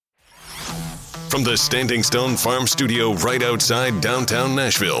From the Standing Stone Farm Studio right outside downtown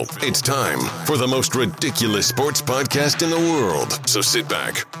Nashville, it's time for the most ridiculous sports podcast in the world. So sit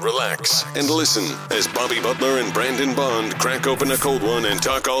back, relax, and listen as Bobby Butler and Brandon Bond crack open a cold one and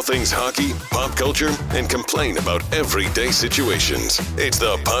talk all things hockey, pop culture, and complain about everyday situations. It's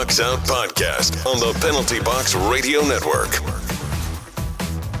the Pucks Out Podcast on the Penalty Box Radio Network.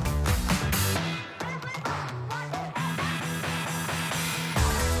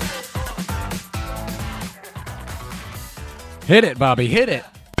 Hit it, Bobby. Hit it.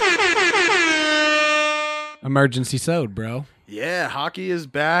 Emergency sode, bro. Yeah, hockey is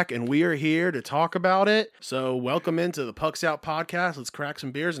back, and we are here to talk about it. So welcome into the Pucks Out Podcast. Let's crack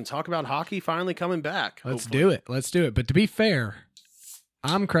some beers and talk about hockey finally coming back. Let's do it. Let's do it. But to be fair,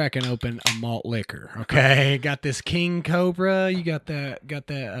 I'm cracking open a malt liquor, okay? Got this King Cobra. You got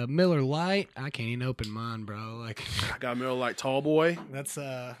that Miller Lite. I can't even open mine, bro. Like, I got a Miller Lite Tall Boy.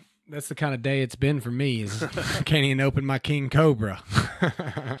 That's the kind of day it's been for me. Is I can't even open my King Cobra.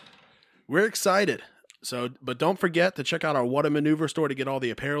 We're excited. So, but don't forget to check out our What a Maneuver store to get all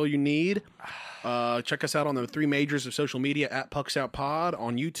the apparel you need. Check us out on the three majors of social media at Pucks Out Pod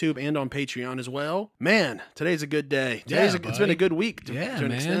on YouTube and on Patreon as well. Man, today's a good day. It's been a good week to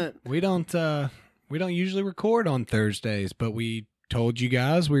an extent. We don't usually record on Thursdays, but we told you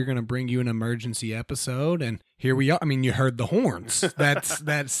guys we were going to bring you an emergency episode, and here we are. I mean, you heard the horns.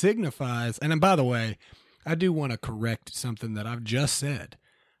 That signifies. And then, by the way, I do want to correct something that I've just said.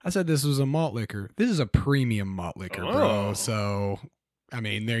 I said this was a malt liquor. This is a premium malt liquor, bro. So, I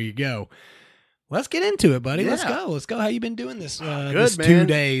mean, there you go. Let's get into it, buddy. Yeah. Let's go. How you been doing this? Good, this man. 2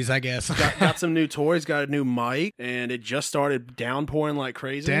 days, I guess. got some new toys. Got a new mic, and it just started downpouring like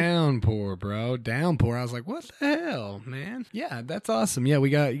crazy. Downpour, bro. Downpour. I was like, what the hell, man? Yeah, that's awesome. Yeah,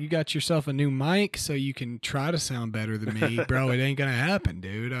 you got yourself a new mic so you can try to sound better than me, bro. It ain't gonna happen,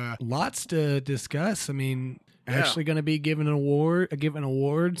 dude. Lots to discuss. I mean. Actually going to be giving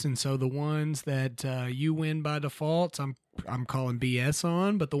awards, and so the ones that you win by default, I'm calling BS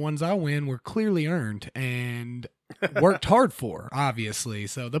on, but the ones I win were clearly earned and worked hard for, obviously.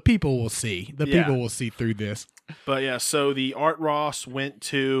 So the people will see. People will see through this. But yeah, so the Art Ross went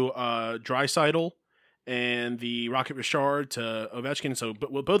to Draisaitl, and the Rocket Richard to Ovechkin. So,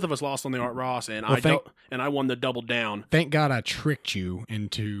 but both of us lost on the Art Ross, and I won the double down. Thank God I tricked you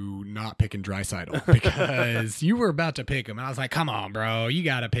into not picking Draisaitl because you were about to pick him, and I was like, "Come on, bro, you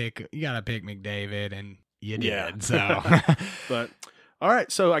gotta pick McDavid," and you did. Yeah. So, but all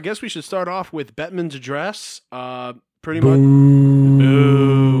right, so I guess we should start off with Bettman's address. Pretty Boo. much.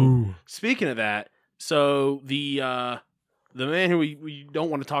 Boo. Speaking of that, so the man who we don't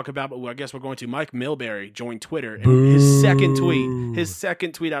want to talk about, but I guess we're going to, Mike Milbury, joined Twitter. And his second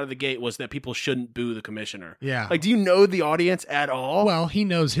tweet out of the gate was that people shouldn't boo the commissioner. Yeah. Like, do you know the audience at all? Well, he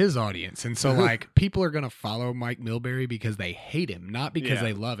knows his audience. And so, like, people are going to follow Mike Milbury because they hate him, not because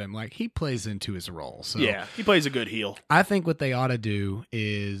they love him. Like, he plays into his role. So yeah, he plays a good heel. I think what they ought to do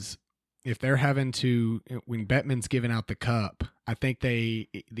is, if they're having to, when Bettman's giving out the cup, I think the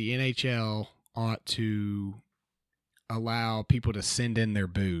NHL ought to allow people to send in their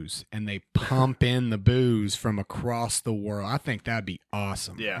booze, and they pump in the booze from across the world. I think that'd be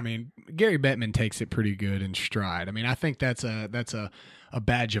awesome. Yeah. I mean, Gary Bettman takes it pretty good in stride. I mean, I think that's a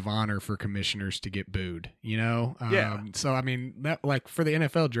badge of honor for commissioners to get booed, you know? So, I mean, that, like, for the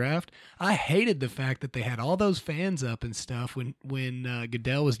NFL draft, I hated the fact that they had all those fans up and stuff when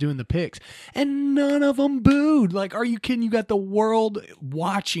Goodell was doing the picks, and none of them booed. Like, are you kidding? You got the world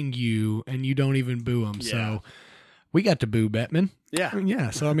watching you, and you don't even boo them. Yeah. So we got to boo Bettman. Yeah. Yeah.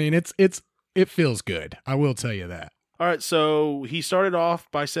 So, I mean, it feels good. I will tell you that. All right, so he started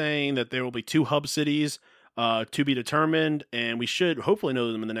off by saying that there will be 2 hub cities to be determined, and we should hopefully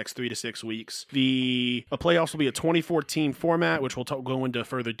know them in the next 3 to 6 weeks. The playoffs will be a 24-team format, which we'll go into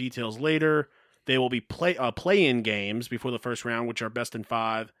further details later. They will be play-in games before the first round, which are best in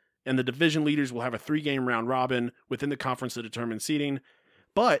 5, and the division leaders will have a 3-game round robin within the conference to determine seeding.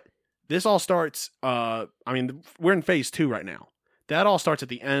 But this all starts, we're in phase 2 right now. That all starts at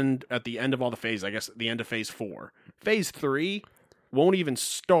the end of all the phases, I guess, at the end of phase 4. Phase 3 won't even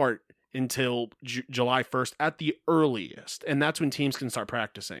start until July 1st at the earliest, and that's when teams can start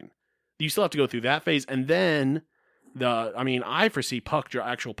practicing. You still have to go through that phase, and then I foresee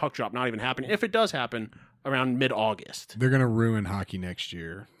actual puck drop not even happening. If it does happen, around mid-August. They're going to ruin hockey next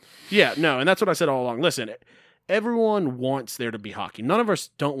year. Yeah, no, and that's what I said all along. Listen, everyone wants there to be hockey. None of us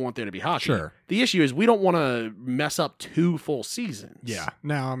don't want there to be hockey. Sure. The issue is we don't want to mess up 2 full seasons. Yeah.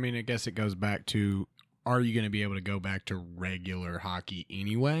 Now, I mean, I guess it goes back to, are you going to be able to go back to regular hockey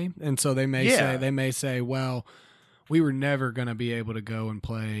anyway? And so they may say, well, we were never going to be able to go and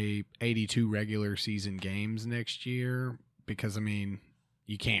play 82 regular season games next year because, I mean,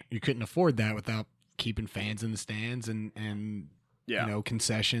 you couldn't afford that without keeping fans in the stands and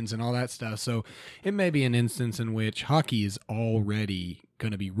concessions and all that stuff. So it may be an instance in which hockey is already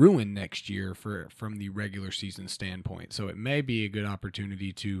going to be ruined next year from the regular season standpoint. So it may be a good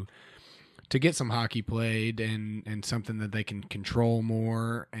opportunity to get some hockey played and something that they can control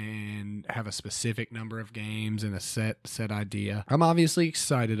more and have a specific number of games and a set idea. I'm obviously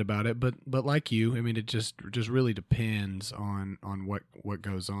excited about it, but like you, I mean, it just really depends on what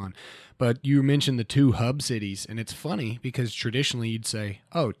goes on. But you mentioned the 2 hub cities, and it's funny because traditionally you'd say,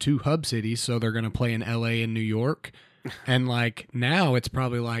 oh, 2 hub cities, so they're going to play in LA and New York. And like now it's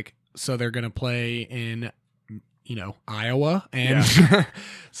probably like, so they're going to play in Iowa and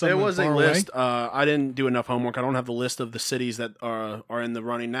there was a list. I didn't do enough homework. I don't have the list of the cities that are in the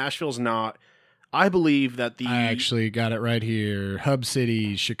running. Nashville's not. I believe that I actually got it right here. Hub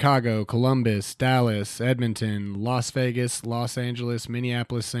cities: Chicago, Columbus, Dallas, Edmonton, Las Vegas, Los Angeles,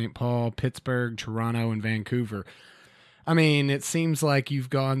 Minneapolis, St. Paul, Pittsburgh, Toronto, and Vancouver. I mean, it seems like you've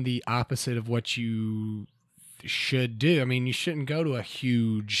gone the opposite of what you should do. I mean, you shouldn't go to a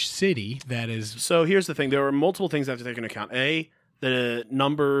huge city that is... So here's the thing. There are multiple things I have to take into account. A, the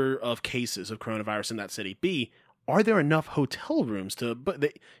number of cases of coronavirus in that city. B, are there enough hotel rooms to... But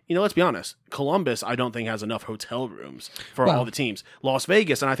let's be honest. Columbus, I don't think has enough hotel rooms for all the teams. Las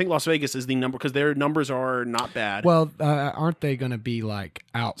Vegas, and I think Las Vegas is the number because their numbers are not bad. Well, aren't they going to be like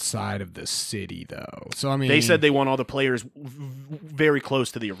outside of the city though? So I mean, they said they want all the players very close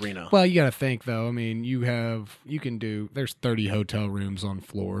to the arena. Well, you got to think though. I mean, there's 30 hotel rooms on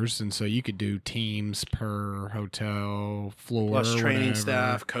floors, and so you could do teams per hotel floor, plus training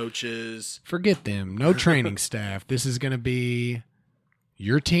staff, coaches. Forget them. No training staff. This is going to be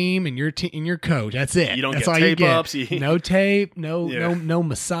your team and your coach. That's it. You don't That's get all tape you get. ups. No tape. No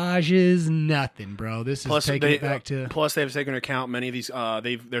massages. Nothing, bro. This is taking it back to. Plus, they have taken into account many of these.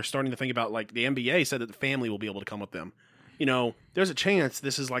 They're starting to think about, like, the NBA said that the family will be able to come with them. There's a chance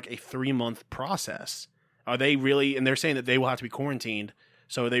this is like a 3-month process. Are they really? And they're saying that they will have to be quarantined.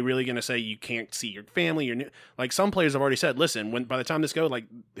 So are they really going to say you can't see your family? Like, some players have already said, listen, by the time this goes, like,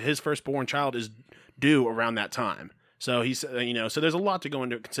 his firstborn child is due around that time. So he's, so there's a lot to go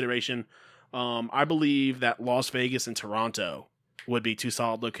into consideration. I believe that Las Vegas and Toronto would be 2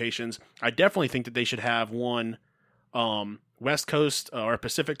 solid locations. I definitely think that they should have one West Coast or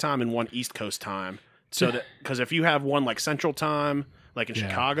Pacific time and one East Coast time. So that, because if you have one like Central time, like in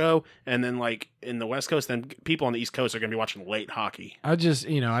Chicago, and then like in the West Coast, then people on the East Coast are going to be watching late hockey. I just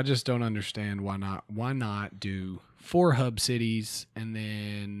don't understand why not do 4 hub cities and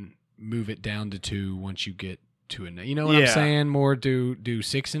then move it down to 2 once you get to a, you know what I'm saying? More do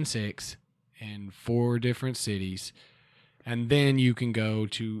 6 and 6 in 4 different cities, and then you can go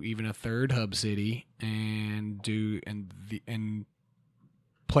to even a 3rd hub city and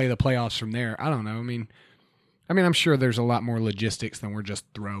play the playoffs from there. I don't know. I mean, I'm sure there's a lot more logistics than we're just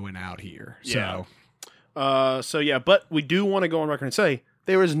throwing out here. Yeah. But we do want to go on record and say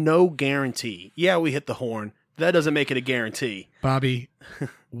there is no guarantee. Yeah, we hit the horn. That doesn't make it a guarantee. Bobby,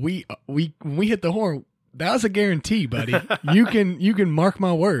 when we hit the horn, that was a guarantee, buddy. You can mark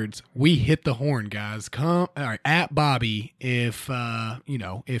my words. We hit the horn, guys. Come at Bobby if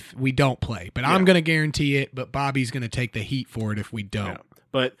we don't play. But I'm going to guarantee it, but Bobby's going to take the heat for it if we don't. Yeah.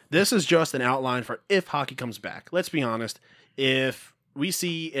 But this is just an outline for if hockey comes back. Let's be honest. If we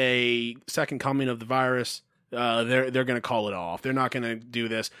see a second coming of the virus, they're going to call it off. They're not going to do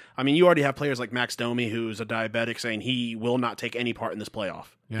this. I mean, you already have players like Max Domi, who's a diabetic, saying he will not take any part in this playoff.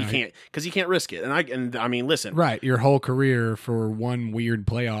 Yeah, he can't, because he can't risk it. And I mean, listen. Right, your whole career for one weird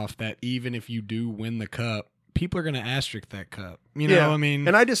playoff that even if you do win the cup, people are going to asterisk that cup. You know, I mean...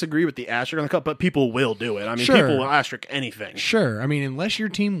 And I disagree with the asterisk on the cup, but people will do it. I mean, people will asterisk anything. Sure. I mean, unless your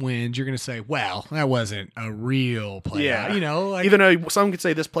team wins, you're going to say, well, that wasn't a real playoff. Yeah. Even though some could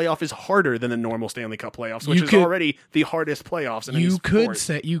say this playoff is harder than the normal Stanley Cup playoffs, which is already the hardest playoffs in any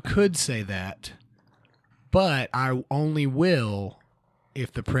sport. You could say that, but I only will...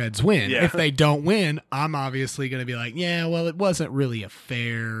 if the Preds win. Yeah. If they don't win, I'm obviously going to be like, yeah, well, it wasn't really a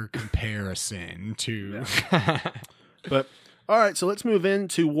fair comparison to... But, all right, so let's move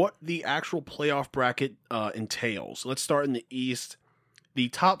into what the actual playoff bracket entails. Let's start in the East. The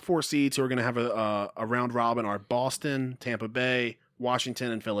top 4 seeds who are going to have a round robin are Boston, Tampa Bay, Washington,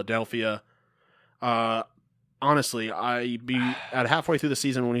 and Philadelphia. Honestly, at halfway through the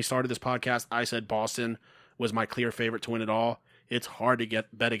season when we started this podcast, I said Boston was my clear favorite to win it all. It's hard to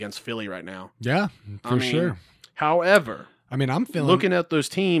bet against Philly right now. Yeah, for sure. However, I'm feeling... looking at those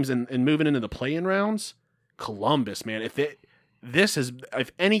teams and moving into the play-in rounds, Columbus, man, if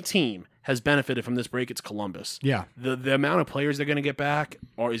any team has benefited from this break, it's Columbus. Yeah. The amount of players they're going to get back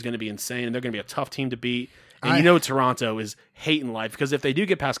is going to be insane, and they're going to be a tough team to beat. And Toronto is hating life, because if they do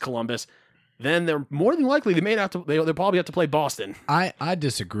get past Columbus, then they're more than likely they'll probably have to play Boston. I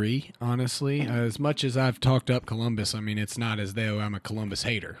disagree, honestly. As much as I've talked up Columbus, I mean, it's not as though I'm a Columbus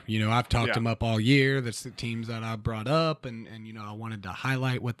hater. I've talked them up all year. That's the teams that I brought up, and I wanted to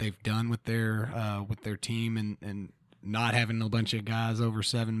highlight what they've done with their team and not having a bunch of guys over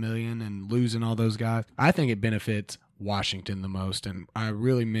 $7 million and losing all those guys. I think it benefits Washington the most, and I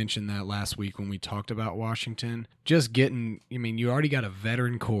really mentioned that last week when we talked about Washington. Just getting, you already got a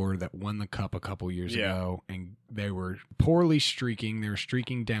veteran core that won the Cup a couple years ago, and they were poorly streaking. They were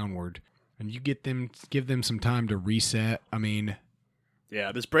streaking downward, and you give them some time to reset.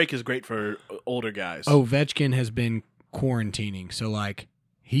 Yeah, this break is great for older guys. Ovechkin has been quarantining, so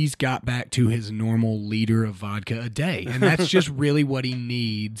he's got back to his normal liter of vodka a day, and that's just really what he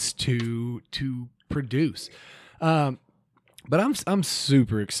needs to produce. But I'm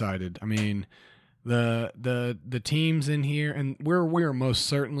super excited. The teams in here, and we're most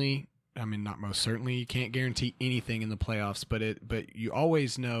certainly, not most certainly, you can't guarantee anything in the playoffs, but you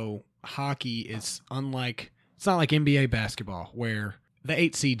always know hockey is unlike, it's not like NBA basketball where the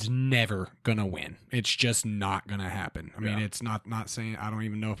 8 seed's never gonna win. It's just not gonna happen. It's not saying, I don't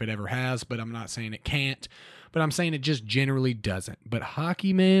even know if it ever has, but I'm not saying it can't, but I'm saying it just generally doesn't. But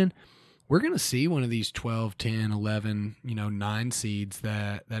hockey, man, we're going to see one of these 12, 10, 11, 9 seeds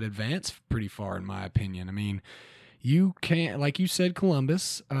that advance pretty far, in my opinion. You can't, like you said,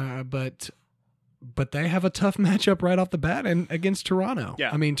 Columbus, but they have a tough matchup right off the bat and against Toronto.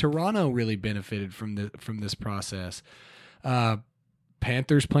 Yeah. Toronto really benefited from this process.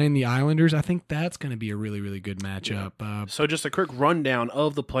 Panthers playing the Islanders, I think that's going to be a really, really good matchup. So just a quick rundown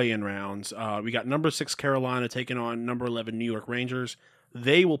of the play-in rounds. We got number 6 Carolina taking on number 11 New York Rangers.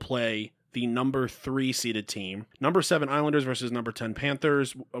 They will play the number 3 seeded team. Number 7 Islanders versus number 10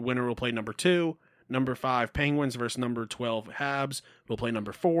 Panthers. A winner will play number 2. Number 5 Penguins versus number 12 Habs will play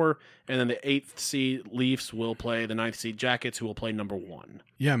number 4. And then the 8th seed Leafs will play the 9th seed Jackets, who will play number 1.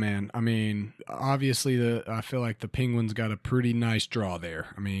 Yeah, man. Obviously I feel like the Penguins got a pretty nice draw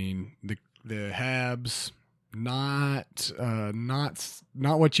there. The Habs, not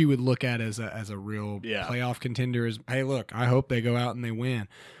what you would look at as a real playoff contender. Hey, look, I hope they go out and they win.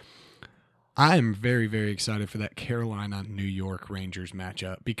 I am very, very excited for that Carolina-New York Rangers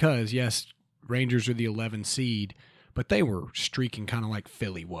matchup because, yes, Rangers are the 11 seed, but they were streaking kind of like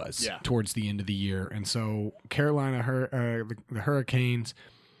Philly was towards the end of the year. And so Carolina, the Hurricanes,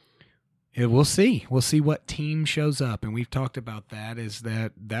 we'll see. We'll see what team shows up. And we've talked about that, is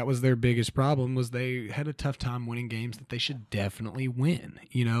that was their biggest problem, was they had a tough time winning games that they should definitely win.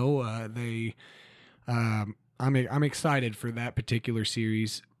 I'm excited for that particular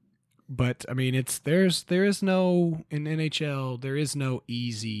series. But there is no, in NHL, there is no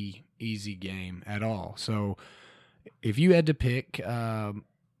easy game at all. So if you had to pick 1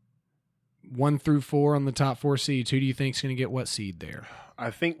 through 4 on the top 4 seeds, who do you think is going to get what seed there?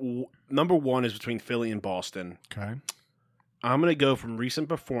 I think number 1 is between Philly and Boston. Okay. I'm going to go from recent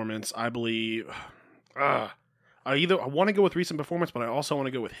performance. I believe I want to go with recent performance, but I also want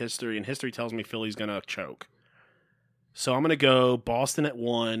to go with history, and history tells me Philly's going to choke. So I'm going to go Boston at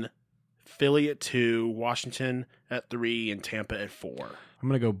 1, Philly at 2, Washington at 3, and Tampa at 4. I'm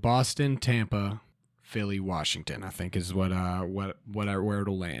going to go Boston, Tampa, Philly, Washington, I think is where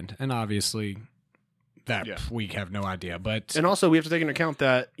it'll land. And obviously we have no idea, but and also we have to take into account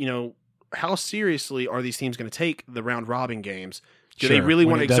that, how seriously are these teams going to take the round robin games? Do they really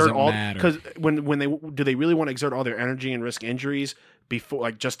want to exert all, because do they really want to exert all their energy and risk injuries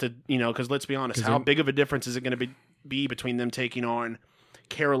before, just to, because let's be honest, how big of a difference is it going to be between them taking on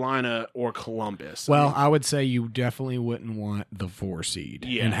Carolina or Columbus? Well, I would say you definitely wouldn't want the 4 seed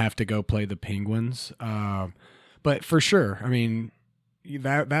and have to go play the Penguins. But for sure,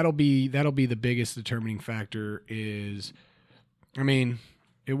 that'll be the biggest determining factor. Is,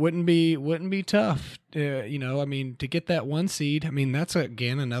 it wouldn't be tough. To get that 1 seed. That's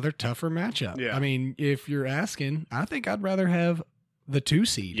again another tougher matchup. Yeah. If you're asking, I think I'd rather have the 2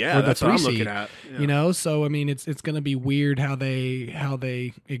 seed. Yeah, or the that's 3 what I'm seed, looking at. Yeah. So it's going to be weird how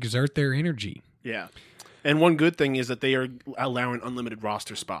they exert their energy. Yeah. And one good thing is that they are allowing unlimited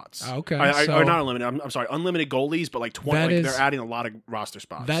roster spots. Okay. Or not unlimited. I'm sorry, unlimited goalies, but like 20. They're adding a lot of roster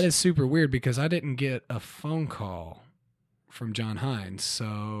spots. That is super weird because I didn't get a phone call from John Hines.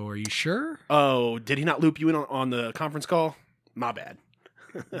 So are you sure? Oh, did he not loop you in on the conference call? My bad.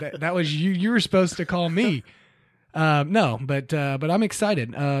 that was you. You were supposed to call me. No, but I'm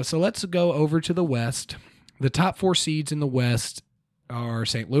excited. So let's go over to the West. The top 4 seeds in the West are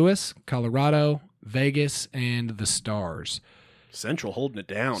St. Louis, Colorado, Vegas, and the Stars. Central holding it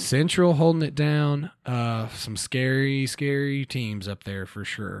down. Central holding it down. Some scary, scary teams up there for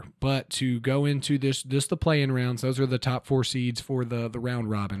sure. But to go into this the play-in rounds, those are the top 4 seeds for the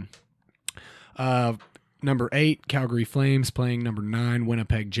round robin. Number 8, Calgary Flames playing number 9,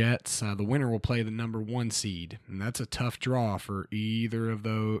 Winnipeg Jets. The winner will play the number 1 seed, and that's a tough draw for any of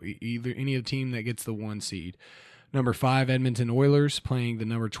the team that gets the 1 seed. Number 5, Edmonton Oilers playing the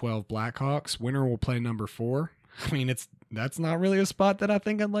number 12 Blackhawks. Winner will play number 4. I mean, that's not really a spot that I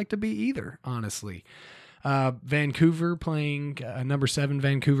think I'd like to be either, honestly. Vancouver playing number 7,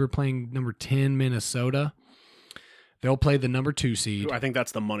 Vancouver playing number 10, Minnesota. They'll play the number 2 seed. I think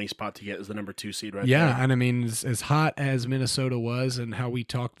that's the money spot to get is the number 2 seed right there. Yeah, and I mean, as hot as Minnesota was and how we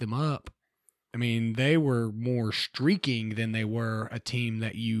talked them up, I mean, they were more streaking than they were a team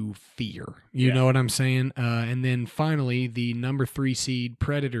that you fear. You know what I'm saying? And then finally, the number 3 seed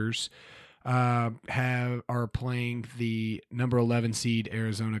Predators are playing the number 11 seed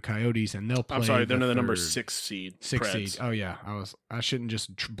Arizona Coyotes, and they'll play. I'm sorry, they're the number 6 seed. 6 Preds. seed. Oh yeah, I shouldn't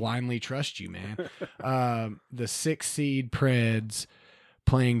just blindly trust you, man. The 6 seed Preds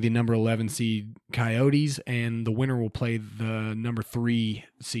playing the number 11 seed Coyotes, and the winner will play the number 3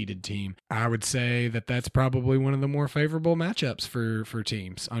 seeded team. I would say that that's probably one of the more favorable matchups for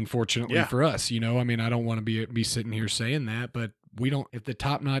teams. Unfortunately for us, you know, I mean, I don't want to be sitting here saying that, but we don't. If the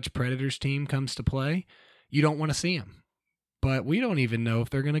top-notch Predators team comes to play, you don't want to see them. But we don't even know if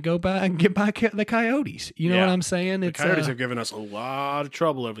they're going to go back and get by the Coyotes. You know what I'm saying? The Coyotes have given us a lot of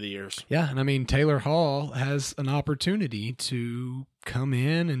trouble over the years. Yeah, and I mean, Taylor Hall has an opportunity to come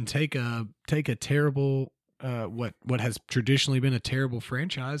in and take a terrible what has traditionally been a terrible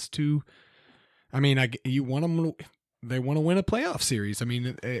franchise to. I mean, you want them. They want to win a playoff series. I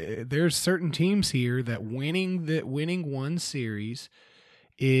mean, there's certain teams here that winning one series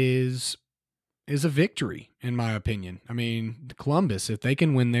is a victory, in my opinion. I mean, Columbus, if they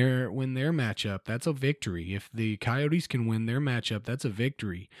can win their matchup, that's a victory. If the Coyotes can win their matchup, that's a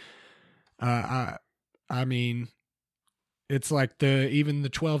victory. I mean, it's like even the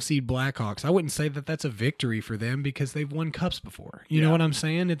 12 seed Blackhawks. I wouldn't say that that's a victory for them because they've won cups before. You know what I'm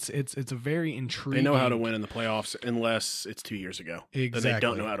saying? It's a very intriguing. They know how to win in the playoffs unless it's 2 years ago. Exactly. Then they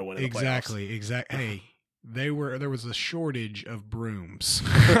don't know how to win in the playoffs. Exactly. Hey, there was a shortage of brooms,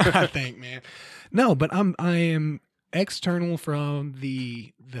 I think, man. No, but I am external from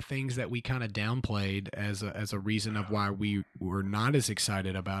the things that we kind of downplayed as a reason of why we were not as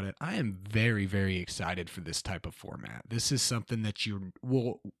excited about it. I am very, very excited for this type of format. This is something that you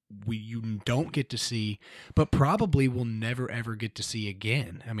don't get to see, but probably will never ever get to see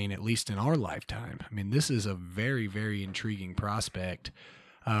again. I mean, at least in our lifetime. I mean, this is a very, very intriguing prospect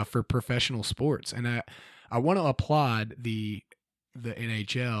for professional sports, and I want to applaud the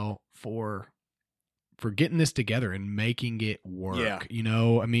NHL for getting this together and making it work. Yeah. You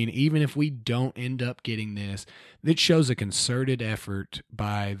know, I mean, even if we don't end up getting this, it shows a concerted effort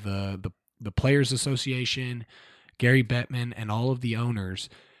by the Players Association, Gary Bettman, and all of the owners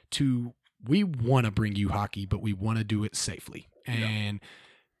we want to bring you hockey, but we want to do it safely. And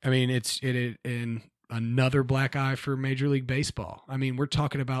I mean, and another black eye for Major League Baseball. I mean, we're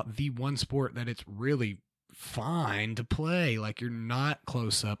talking about the one sport that it's really fine to play. Like, you're not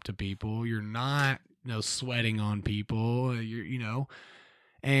close up to people. You're not, sweating on people,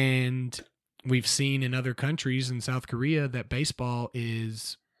 and we've seen in other countries in South Korea that baseball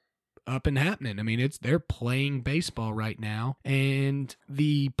is up and happening. I mean, they're playing baseball right now, and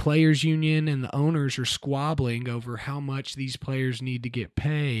the players union and the owners are squabbling over how much these players need to get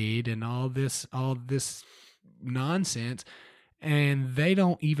paid and all this nonsense. And they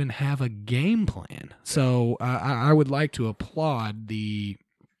don't even have a game plan. So I would like to applaud the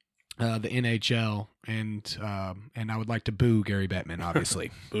NHL, and I would like to boo Gary Bettman,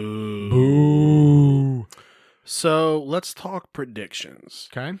 obviously. Boo. Boo. So let's talk predictions.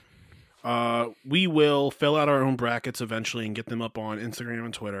 Okay. We will fill out our own brackets eventually and get them up on Instagram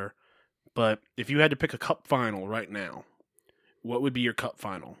and Twitter. But if you had to pick a cup final right now, what would be your cup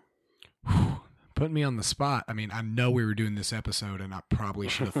final? Putting me on the spot. I mean, I know we were doing this episode and I probably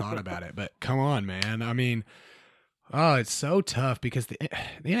should have thought about it, but come on, man. I mean, it's so tough because the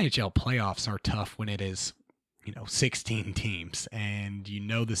NHL playoffs are tough when it is, 16 teams and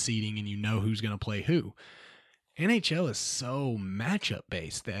the seeding and who's going to play who. NHL is so matchup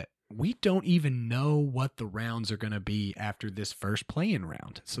based that we don't even know what the rounds are going to be after this first play-in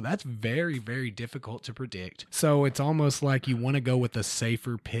round. So that's very, very difficult to predict. So it's almost like you want to go with a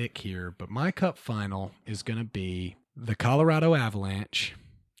safer pick here. But my cup final is going to be the Colorado Avalanche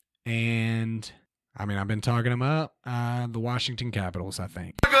and I mean, I've been talking them up. The Washington Capitals, I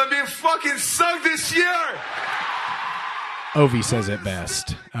think. We're gonna be fucking sucked this year. Ovi says it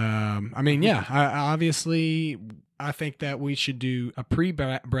best. I mean, yeah, obviously, I think that we should do a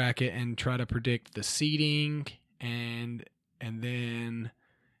pre-bracket and try to predict the seeding, and then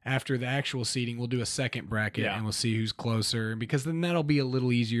after the actual seeding, we'll do a second bracket and we'll see who's closer, because then that'll be a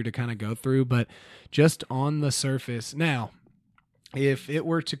little easier to kind of go through. But just on the surface, now, if it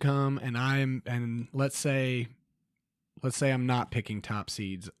were to come and let's say I'm not picking top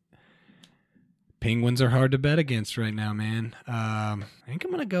seeds. Penguins are hard to bet against right now, man. I think I'm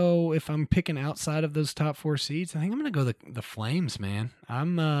going to go, if I'm picking outside of those top 4 seeds, I think I'm going to go the Flames, man.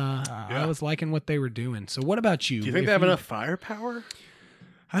 I was liking what they were doing. So what about you? Do you think they have enough firepower?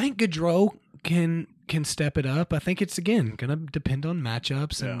 I think Gaudreau can step it up. I think it's, again, going to depend on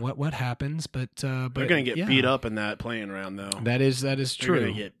matchups and what happens. But they're going to get beat up in that playing round, though. That is true. They're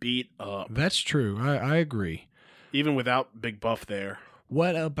going to get beat up. That's true. I agree. Even without Big Buff there.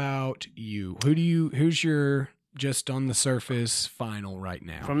 What about you? Who's your just on the surface final right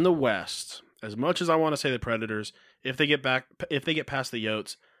now? From the West, as much as I want to say the Predators, if they get past the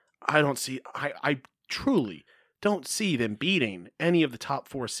Yotes, I truly don't see them beating any of the top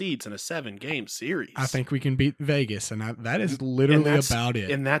 4 seeds in a 7-game series. I think we can beat Vegas, and that is literally about it.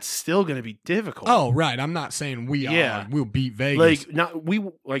 And that's still going to be difficult. Oh, right. I'm not saying we'll beat Vegas. Not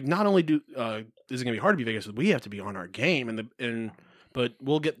only is it going to be hard to beat Vegas, we have to be on our game But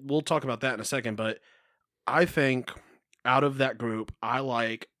we'll talk about that in a second. But I think out of that group, I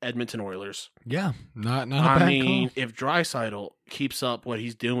like Edmonton Oilers. Yeah, not a bad call. If Draisaitl keeps up what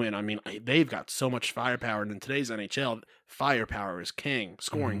he's doing, they've got so much firepower. And in today's NHL, firepower is king.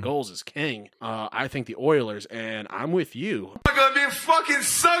 Scoring goals is king. I think the Oilers, and I'm with you. We're gonna be fucking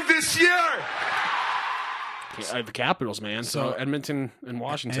sucked this year. The Capitals, man. So Edmonton and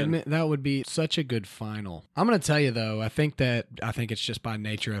Washington. That would be such a good final. I'm going to tell you, though, I think it's just by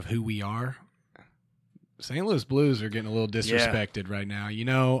nature of who we are. St. Louis Blues are getting a little disrespected right now. You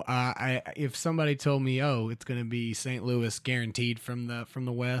know, if somebody told me, it's going to be St. Louis guaranteed from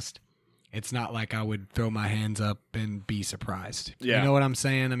the West, it's not like I would throw my hands up and be surprised. Yeah. You know what I'm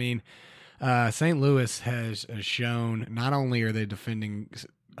saying? I mean, St. Louis has shown not only are they defending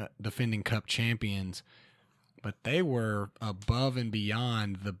Cup champions, but they were above and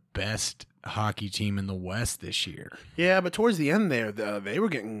beyond the best hockey team in the West this year. Yeah, but towards the end there, they were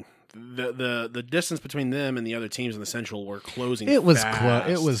getting the distance between them and the other teams in the Central were closing. It was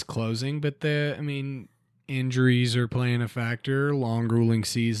closing, but injuries are playing a factor. Long ruling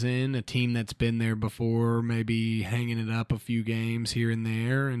season, a team that's been there before, maybe hanging it up a few games here and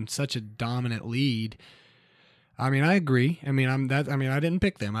there, and such a dominant lead. I agree. I didn't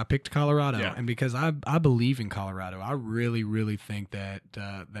pick them. I picked Colorado, and because I believe in Colorado, I really, really think that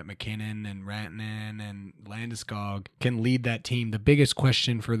McKinnon and Rantanen and Landeskog can lead that team. The biggest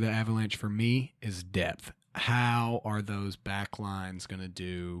question for the Avalanche for me is depth. How are those back lines going to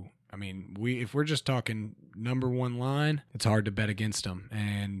do? If we're just talking number one line, it's hard to bet against them.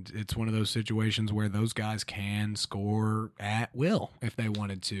 And it's one of those situations where those guys can score at will if they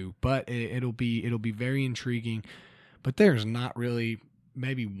wanted to. But it'll be very intriguing. But there's not really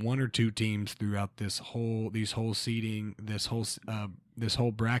maybe one or two teams throughout this whole seeding, this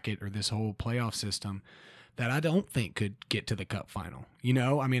whole bracket or this whole playoff system that I don't think could get to the Cup final. You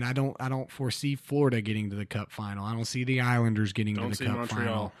know, I don't foresee Florida getting to the Cup final. I don't see the Islanders getting to the Cup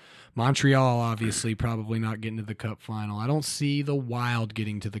final. Montreal, obviously, probably not getting to the Cup final. I don't see the Wild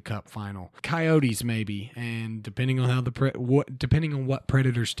getting to the Cup final. Coyotes, maybe, and depending on how depending on what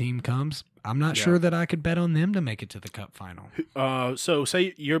Predators team comes, I'm not sure that I could bet on them to make it to the Cup final. So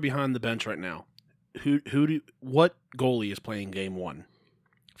say you're behind the bench right now. What goalie is playing Game 1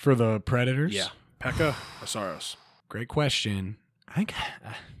 for the Predators? Yeah, Pekka or Saros? Great question. I think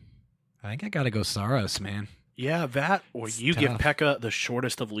I got to go Saros, man. Yeah, that or it's you tough. Give Pekka the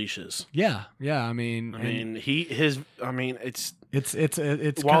shortest of leashes. Yeah. It's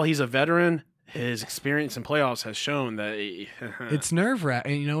while he's a veteran, his experience in playoffs has shown that it's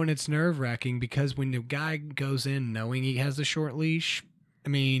nerve-wracking, and it's nerve-wracking because when the guy goes in knowing he has a short leash,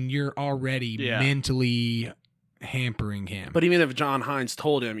 you're already mentally hampering him. But even if John Hines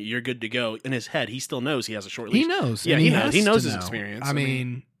told him you're good to go, in his head he still knows he has a short leash. He knows. Yeah, he knows his experience.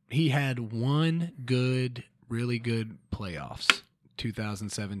 He had one really good playoffs,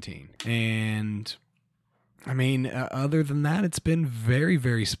 2017. And, other than that, it's been very,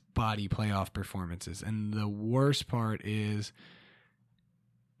 very spotty playoff performances. And the worst part is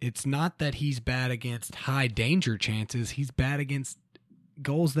it's not that he's bad against high danger chances. He's bad against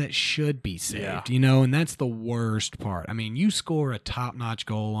goals that should be saved, and that's the worst part. You score a top-notch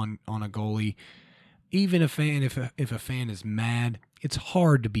goal on a goalie, even a fan, if a fan is mad, it's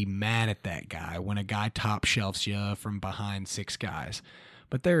hard to be mad at that guy when a guy top shelves you from behind 6 guys.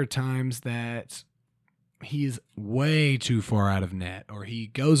 But there are times that he's way too far out of net, or he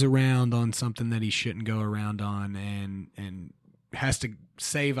goes around on something that he shouldn't go around on, and has to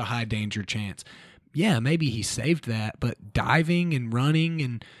save a high danger chance. Yeah, maybe he saved that, but diving and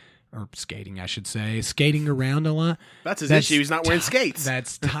running or skating, I should say, skating around a lot. That's his issue. He's not wearing skates.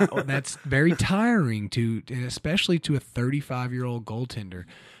 That's very tiring especially to a 35-year-old goaltender.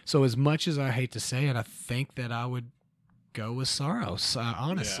 So as much as I hate to say it, I think that I would go with Saros,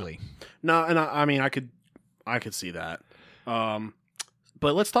 honestly. Yeah. No, and I mean, I could see that.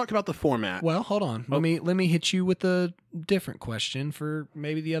 But let's talk about the format. Well, hold on. Let me hit you with a different question for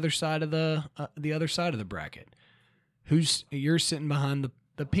maybe the other side of the bracket. You're sitting behind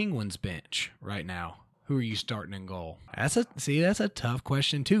the Penguins bench right now. Who are you starting in goal? That's a tough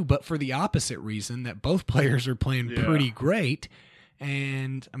question too, but for the opposite reason that both players are playing pretty great.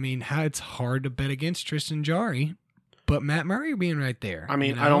 And I mean, how it's hard to bet against Tristan Jarry, but Matt Murray being right there. I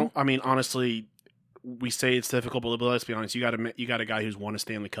mean, you know? Honestly, we say it's difficult, but let's be honest. You got a guy who's won a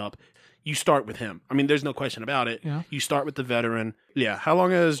Stanley Cup. You start with him. I mean, there's no question about it. Yeah. You start with the veteran. Yeah. How long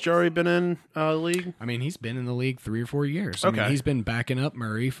has Jarry been in the league? I mean, he's been in the league 3 or 4 years. Okay. I mean, he's been backing up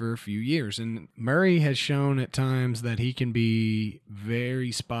Murray for a few years, and Murray has shown at times that he can be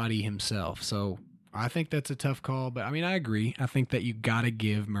very spotty himself. So I think that's a tough call, but I mean, I agree. I think that you got to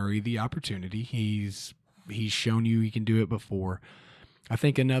give Murray the opportunity. He's shown you he can do it before. I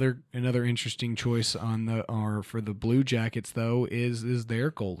think another interesting choice for the Blue Jackets though is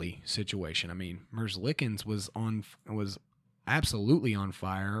their goalie situation. I mean, Merzlikins was absolutely on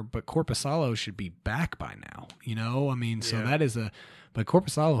fire, but Korpisalo should be back by now. You know, I mean, so that is but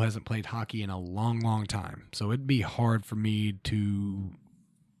Korpisalo hasn't played hockey in a long, long time, so it'd be hard for me to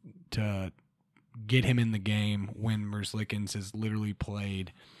get him in the game when Merzlikins has literally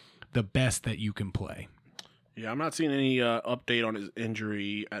played the best that you can play. Yeah, I'm not seeing any update on his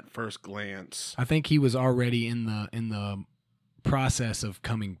injury at first glance. I think he was already in the process of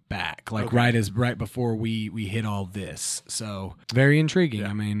coming back, like okay. right before we hit all this. So very intriguing. Yeah.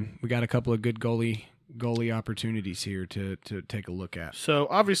 I mean, we got a couple of good goalie opportunities here to take a look at. So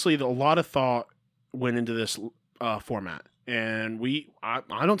obviously, a lot of thought went into this format, and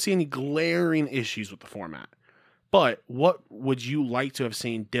I don't see any glaring issues with the format. But what would you like to have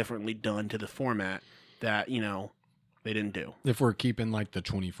seen differently done to the format that, they didn't do? If we're keeping like the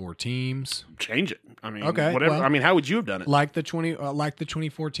 24 teams, change it. I mean, okay, whatever. Well, I mean, how would you have done it? Like the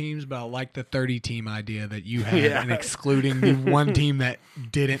 24 teams, but I like the 30 team idea that you had, and excluding the one team that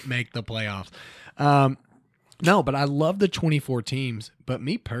didn't make the playoffs. No, but I love the 24 teams. But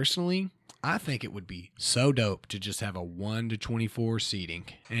me personally, I think it would be so dope to just have a 1 to 24 seeding,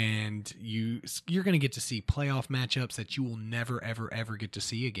 and you're going to get to see playoff matchups that you will never ever ever get to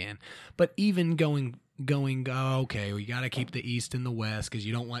see again. But even going, okay, we got to keep the East and the West because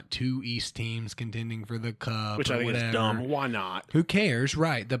you don't want 2 East teams contending for the Cup, which I think whatever. is dumb. Why not? Who cares?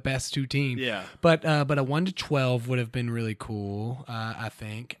 Right, the best 2 teams. Yeah. But a 1 to 12 would have been really cool. I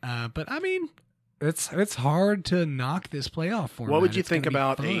think. But I mean, It's hard to knock this playoff format. What would you think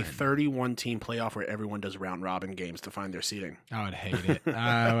about a 31-team playoff where everyone does round-robin games to find their seeding? I would hate it.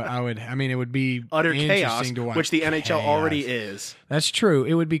 I would. I mean, it would be utter chaos, to watch. Which the NHL already is. That's true.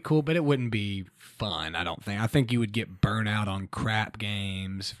 It would be cool, but it wouldn't be fun, I don't think. I think you would get burnt out on crap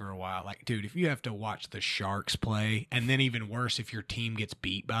games for a while. Like, dude, if you have to watch the Sharks play, and then even worse if your team gets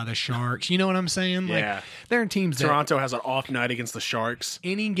beat by the Sharks, you know what I'm saying? Yeah. Like, there are teams Toronto has an off night against the Sharks.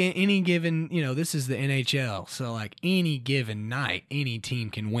 Any given, this is the NHL, so like any given night, any team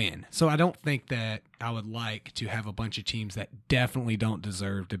can win. So I don't think that I would like to have a bunch of teams that definitely don't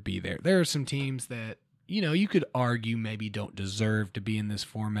deserve to be there. There are some teams that, you could argue maybe don't deserve to be in this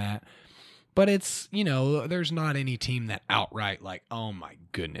format. But it's, there's not any team that outright like, oh my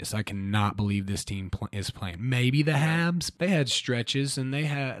goodness, I cannot believe this team is playing. Maybe the Habs, they had stretches and they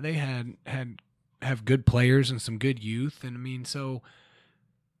have good players and some good youth. And I mean, so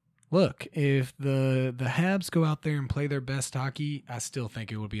look, if the Habs go out there and play their best hockey, I still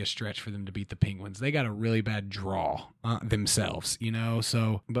think it would be a stretch for them to beat the Penguins. They got a really bad draw themselves,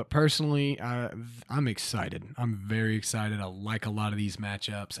 So, but personally, I'm excited. I'm very excited. I like a lot of these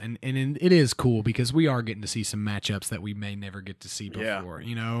matchups, and it is cool because we are getting to see some matchups that we may never get to see before.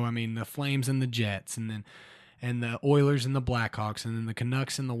 Yeah. I mean, the Flames and the Jets, and the Oilers and the Blackhawks, and then the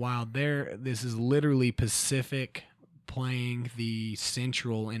Canucks and the Wild. This is literally Pacific playing the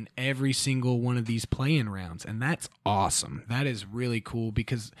Central in every single one of these play-in rounds, and that's awesome. That is really cool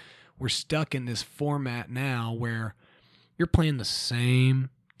because we're stuck in this format now where you're playing the same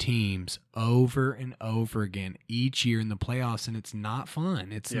teams over and over again each year in the playoffs, and it's not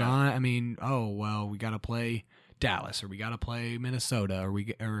fun. It's not. I mean, oh well, we got to play Dallas, or we got to play Minnesota,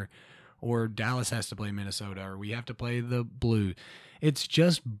 or Dallas has to play Minnesota, or we have to play the Blues. It's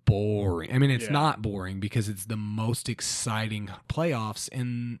just boring. I mean, it's not boring because it's the most exciting playoffs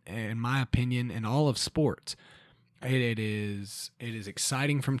in my opinion, in all of sports. It is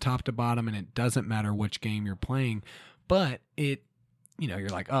exciting from top to bottom, and it doesn't matter which game you're playing. But you're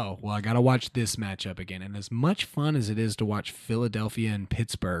like, oh, well, I got to watch this matchup again. And as much fun as it is to watch Philadelphia and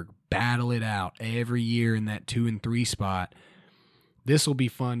Pittsburgh battle it out every year in that 2 and 3 spot, this will be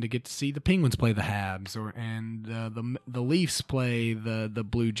fun to get to see the Penguins play the Habs, and the Leafs play the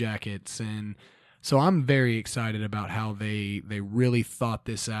Blue Jackets, and so I'm very excited about how they really thought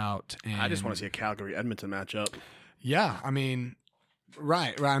this out. And I just want to see a Calgary-Edmonton matchup. Yeah, I mean,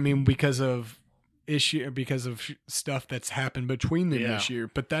 right. I mean, because of stuff that's happened between them this year,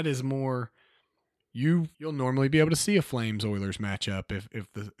 but that is more. You'll normally be able to see a Flames-Oilers matchup if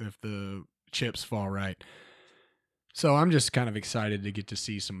the chips fall right. So I'm just kind of excited to get to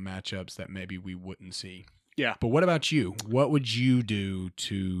see some matchups that maybe we wouldn't see. Yeah. But what about you? What would you do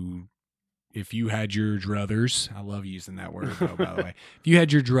if you had your druthers? I love using that word, though, by the way. If you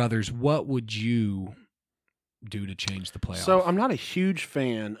had your druthers, what would you do to change the playoff? So I'm not a huge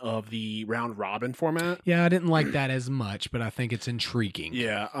fan of the round robin format. Yeah, I didn't like that as much, but I think it's intriguing.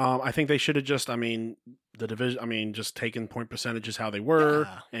 Yeah. I think they should have just, the division, just taken point percentages how they were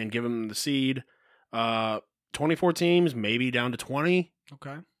and give them the seed. 24 teams, maybe down to 20.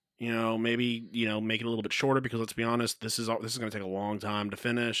 Okay. Maybe, make it a little bit shorter because let's be honest, this is going to take a long time to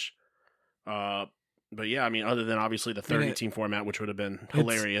finish. But yeah, other than obviously the 30-team format, which would have been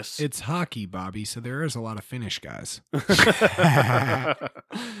hilarious. It's hockey, Bobby, so there is a lot of Finnish guys. One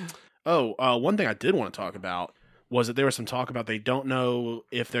thing I did want to talk about was that there was some talk about they don't know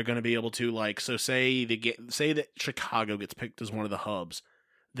if they're going to be able to, say that Chicago gets picked as one of the hubs.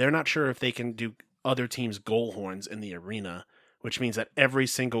 They're not sure if they can do other teams' goal horns in the arena, which means that every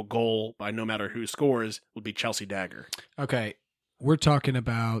single goal by no matter who scores would be Chelsea Dagger. Okay, we're talking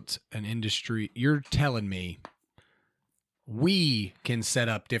about an industry. You're telling me we can set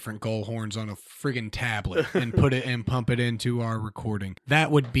up different goal horns on a friggin' tablet and put it and pump it into our recording.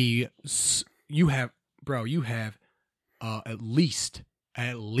 That would be you have at least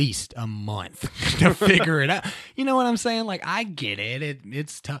a month to figure it out. You know what I'm saying? I get it.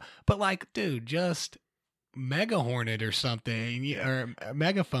 It's tough. But dude, just Mega Hornet or something, or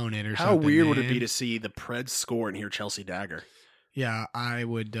Megaphone it or something. How weird would it be to see the Preds score and hear Chelsea Dagger? Yeah, I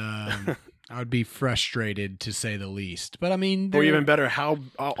would I would be frustrated to say the least. But or even better, how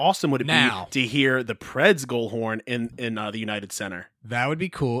awesome would it be to hear the Preds goal horn in the United Center? That would be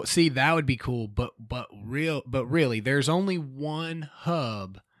cool. See, that would be cool, but really, there's only one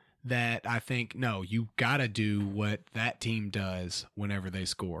hub that I think you got to do what that team does whenever they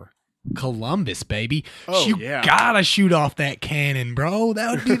score. Columbus, baby. You gotta shoot off that cannon, bro.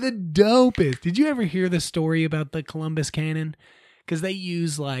 That would be the dopest. Did you ever hear the story about the Columbus cannon? Because they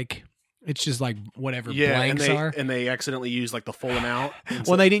use it's just whatever blanks are. And they accidentally use the full amount.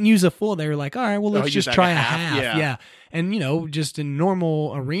 Well, they didn't use a full. They were like, all right, well, let's just try a half. Yeah. And, just in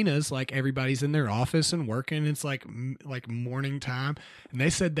normal arenas, everybody's in their office and working. It's like morning time. And they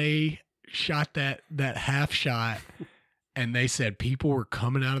said they shot that half shot. And they said people were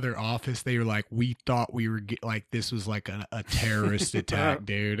coming out of their office. They were like, we thought we were this was a terrorist attack,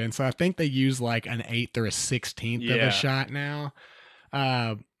 dude. And so I think they use an 1/8 or a 16th of a shot now.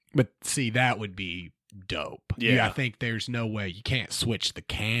 But see, that would be dope. Yeah, I think there's no way you can't switch the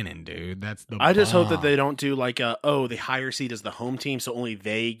cannon, dude. That's the. I just hope that they don't do the higher seed is the home team, so only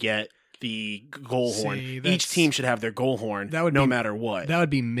they get the goal horn. Each team should have their goal horn. No matter what. That would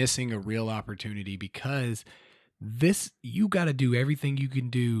be missing a real opportunity because. You got to do everything you can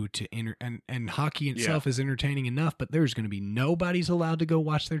do to and hockey itself is entertaining enough, but there's going to be nobody's allowed to go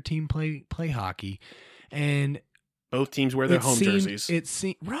watch their team play hockey, and both teams wear their home jerseys. It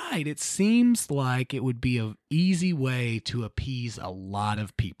seems like it would be an easy way to appease a lot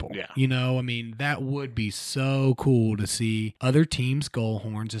of people. Yeah, that would be so cool to see other teams' goal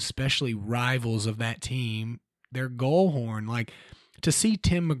horns, especially rivals of that team, their goal horn to see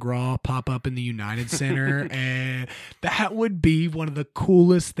Tim McGraw pop up in the United Center, and that would be one of the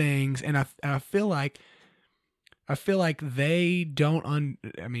coolest things. And I feel like they don't.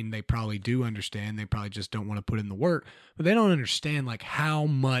 They probably do understand. They probably just don't want to put in the work, but they don't understand how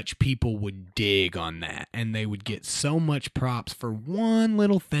much people would dig on that, and they would get so much props for one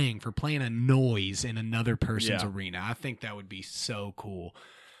little thing, for playing a noise in another person's arena. I think that would be so cool.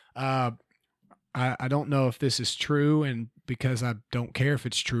 I don't know if this is true, and because I don't care if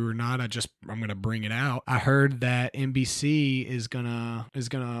it's true or not, I'm gonna bring it out. I heard that NBC is gonna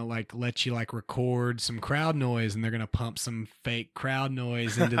like let you like record some crowd noise, and they're gonna pump some fake crowd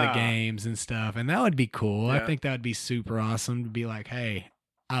noise into the games and stuff, and that would be cool. Yeah. I think that would be super awesome to be like, hey,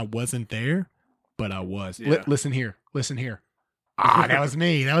 I wasn't there, but I was. Yeah. Listen here. That was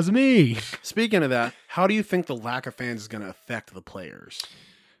me. That was me. Speaking of that, how do you think the lack of fans is going to affect the players?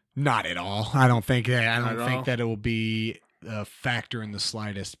 Not at all. I don't think that. I Not don't at think all? that it will be a factor in the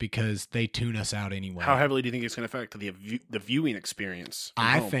slightest because they tune us out anyway. How heavily do you think it's going to affect the viewing experience? from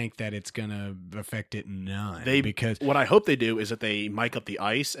I home? think that it's going to affect it none. because what I hope they do is that they mic up the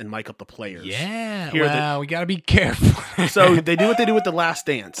ice and mic up the players. yeah, Hear well, we got to be careful. So they do what they do with The Last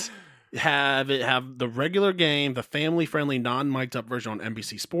Dance. Have the regular game, the family-friendly, non-mic'd up version on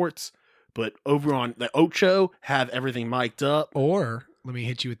NBC Sports, but over on the Ocho, have everything mic'd up. Or let me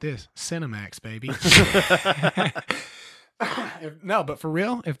hit you with this: Cinemax, baby. No, but for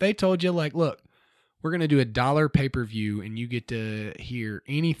real, if they told you like, look, we're gonna do $1 pay-per-view, and you get to hear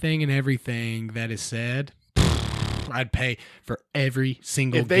anything and everything that is said, I'd pay for every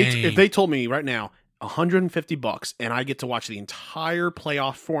single game. If they told me right now $150 and I get to watch the entire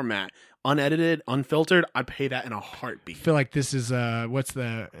playoff format unedited, unfiltered, I'd pay that in a heartbeat. I feel like this is what's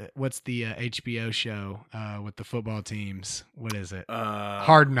the HBO show with the football teams? What is it?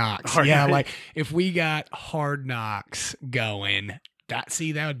 Hard Knocks. Hard Yeah, Knocks. like if we got Hard Knocks going, that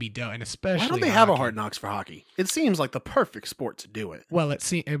would be dope, and especially Why don't they have a hockey. Hard Knocks for hockey? It seems like the perfect sport to do it. Well,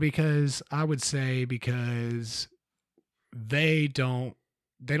 because I would say because they don't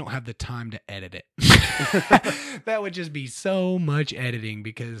have the time to edit it. That would just be so much editing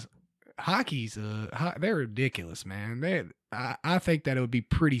because hockey's they're ridiculous, man. I think that it would be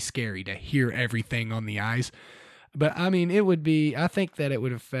pretty scary to hear everything on the ice. But I mean, it would be. I think that it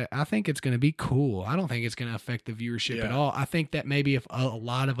would affect. I think it's going to be cool. I don't think it's going to affect the viewership at Yeah. all. I think that maybe if a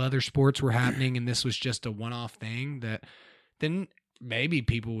lot of other sports were happening and this was just a one-off thing, then maybe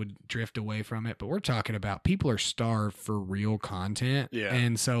people would drift away from it. But we're talking about people are starved for real content, Yeah.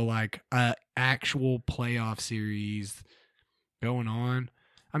 and so like actual playoff series going on.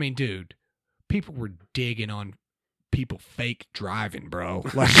 I mean, dude, people were digging on people fake driving, bro.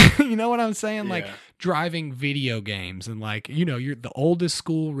 Like, you know what I'm saying? Like Yeah. driving video games and like, you're the oldest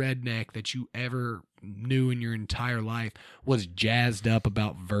school redneck that you ever knew in your entire life was jazzed up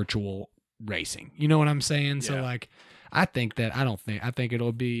about virtual racing. You know what I'm saying? So Yeah. like, I think they'll have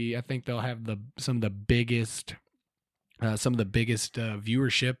some of the biggest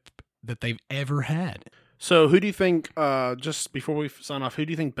viewership that they've ever had. So who do you think, just before we sign off, who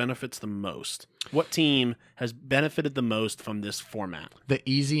do you think benefits the most? What team has benefited the most from this format? The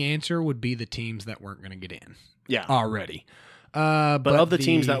easy answer would be the teams that weren't going to get in Yeah. already. But of the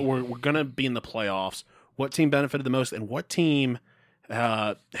teams that were going to be in the playoffs, what team benefited the most, and what team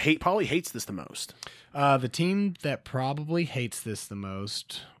probably hates this the most? The team that probably hates this the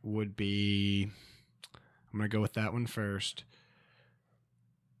most would be, I'm going to go with that one first.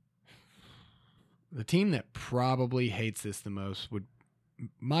 The team that probably hates this the most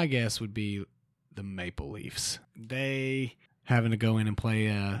my guess would be the Maple Leafs. They having to go in and play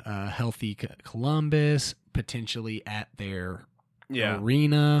a healthy Columbus, potentially at their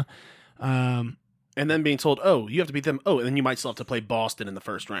arena. And then being told, oh, you have to beat them. Oh, and then you might still have to play Boston in the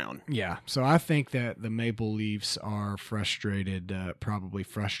first round. Yeah, so I think that the Maple Leafs are probably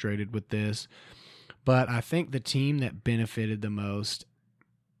frustrated with this. But I think the team that benefited the most,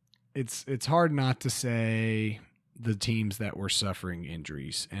 it's hard not to say the teams that were suffering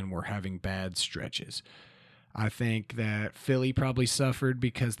injuries and were having bad stretches. I think that Philly probably suffered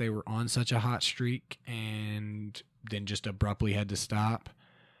because they were on such a hot streak and then just abruptly had to stop.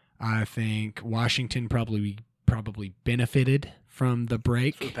 I think Washington probably benefited from the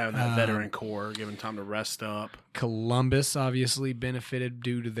break. With having that veteran core, giving time to rest up. Columbus obviously benefited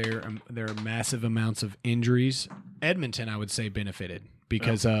due to their massive amounts of injuries. Edmonton, I would say, benefited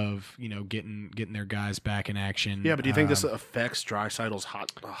because of getting their guys back in action. Yeah, but do you think this affects Draisaitl's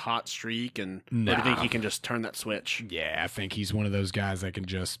hot streak, or do you think he can just turn that switch? Yeah, I think he's one of those guys that can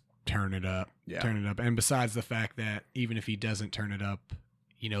just turn it up. And besides the fact that even if he doesn't turn it up,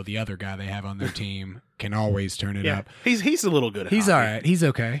 the other guy they have on their team can always turn it up. He's a little good at He's hockey. all right. He's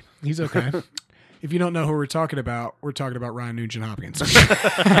okay. If you don't know who we're talking about Ryan Nugent-Hopkins.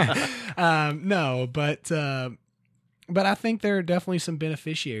 No, but I think there are definitely some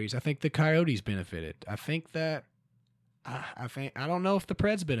beneficiaries. I think the Coyotes benefited. I don't know if the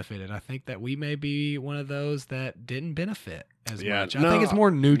Preds benefited. I think that we may be one of those that didn't benefit as much. I think it's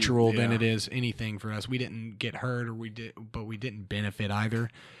more neutral than it is anything for us. We didn't get hurt but we didn't benefit either.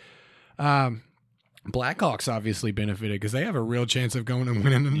 Blackhawks obviously benefited because they have a real chance of going and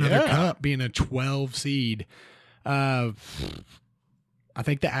winning another cup, being a 12 seed. I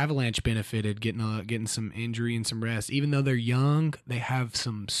think the Avalanche benefited getting some injury and some rest. Even though they're young, they have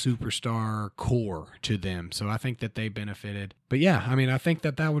some superstar core to them. So I think that they benefited. But yeah, I mean, I think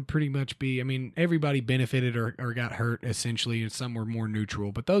that would pretty much be, I mean, everybody benefited or got hurt essentially, and some were more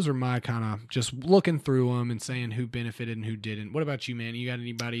neutral. But those are my kind of just looking through them and saying who benefited and who didn't. What about you, man? You got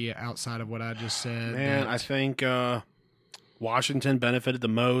anybody outside of what I just said? Man, I think Washington benefited the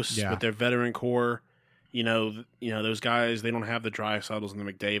most with their veteran core. You know, those guys, they don't have the Draisaitl's and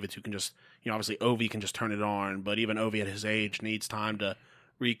the McDavids who can just, obviously Ovi can just turn it on, but even Ovi at his age needs time to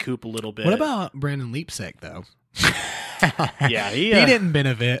recoup a little bit. What about Brandon Leipzig, though? Yeah, he didn't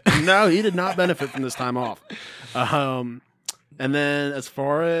benefit. No, he did not benefit from this time off. And then as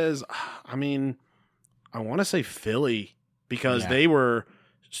far as, I mean, I want to say Philly because they were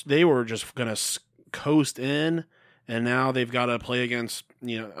just going to coast in. And now they've got to play against,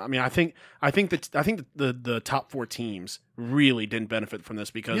 I mean, I think the top 4 teams really didn't benefit from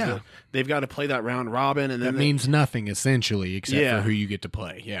this because they've got to play that round robin, and then that means nothing essentially except for who you get to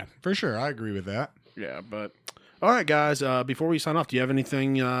play. Yeah, for sure, I agree with that. Yeah, but all right, guys. Before we sign off, do you have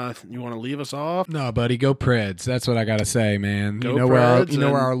anything you want to leave us off? No, buddy, go Preds. That's what I gotta say, man. Go you know Preds,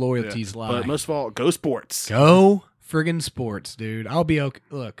 where our loyalties lie. But most of all, go Sports. Go friggin' Sports, dude. I'll be okay.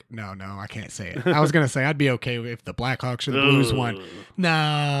 Look, no, I can't say it. I was gonna say I'd be okay if the Blackhawks or the Blues won. No,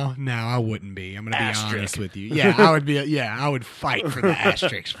 I wouldn't be. I'm gonna be honest with you. Yeah, I would be. Yeah, I would fight for the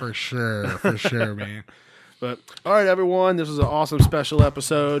asterisks for sure, man. But all right, everyone, this was an awesome special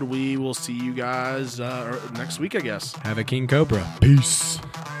episode. We will see you guys next week, I guess. Have a King Cobra. Peace.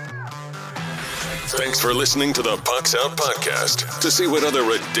 Thanks for listening to the Pucks Out Podcast. To see what other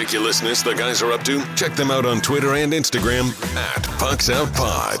ridiculousness the guys are up to, check them out on Twitter and Instagram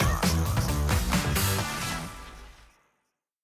 @PucksOutPod.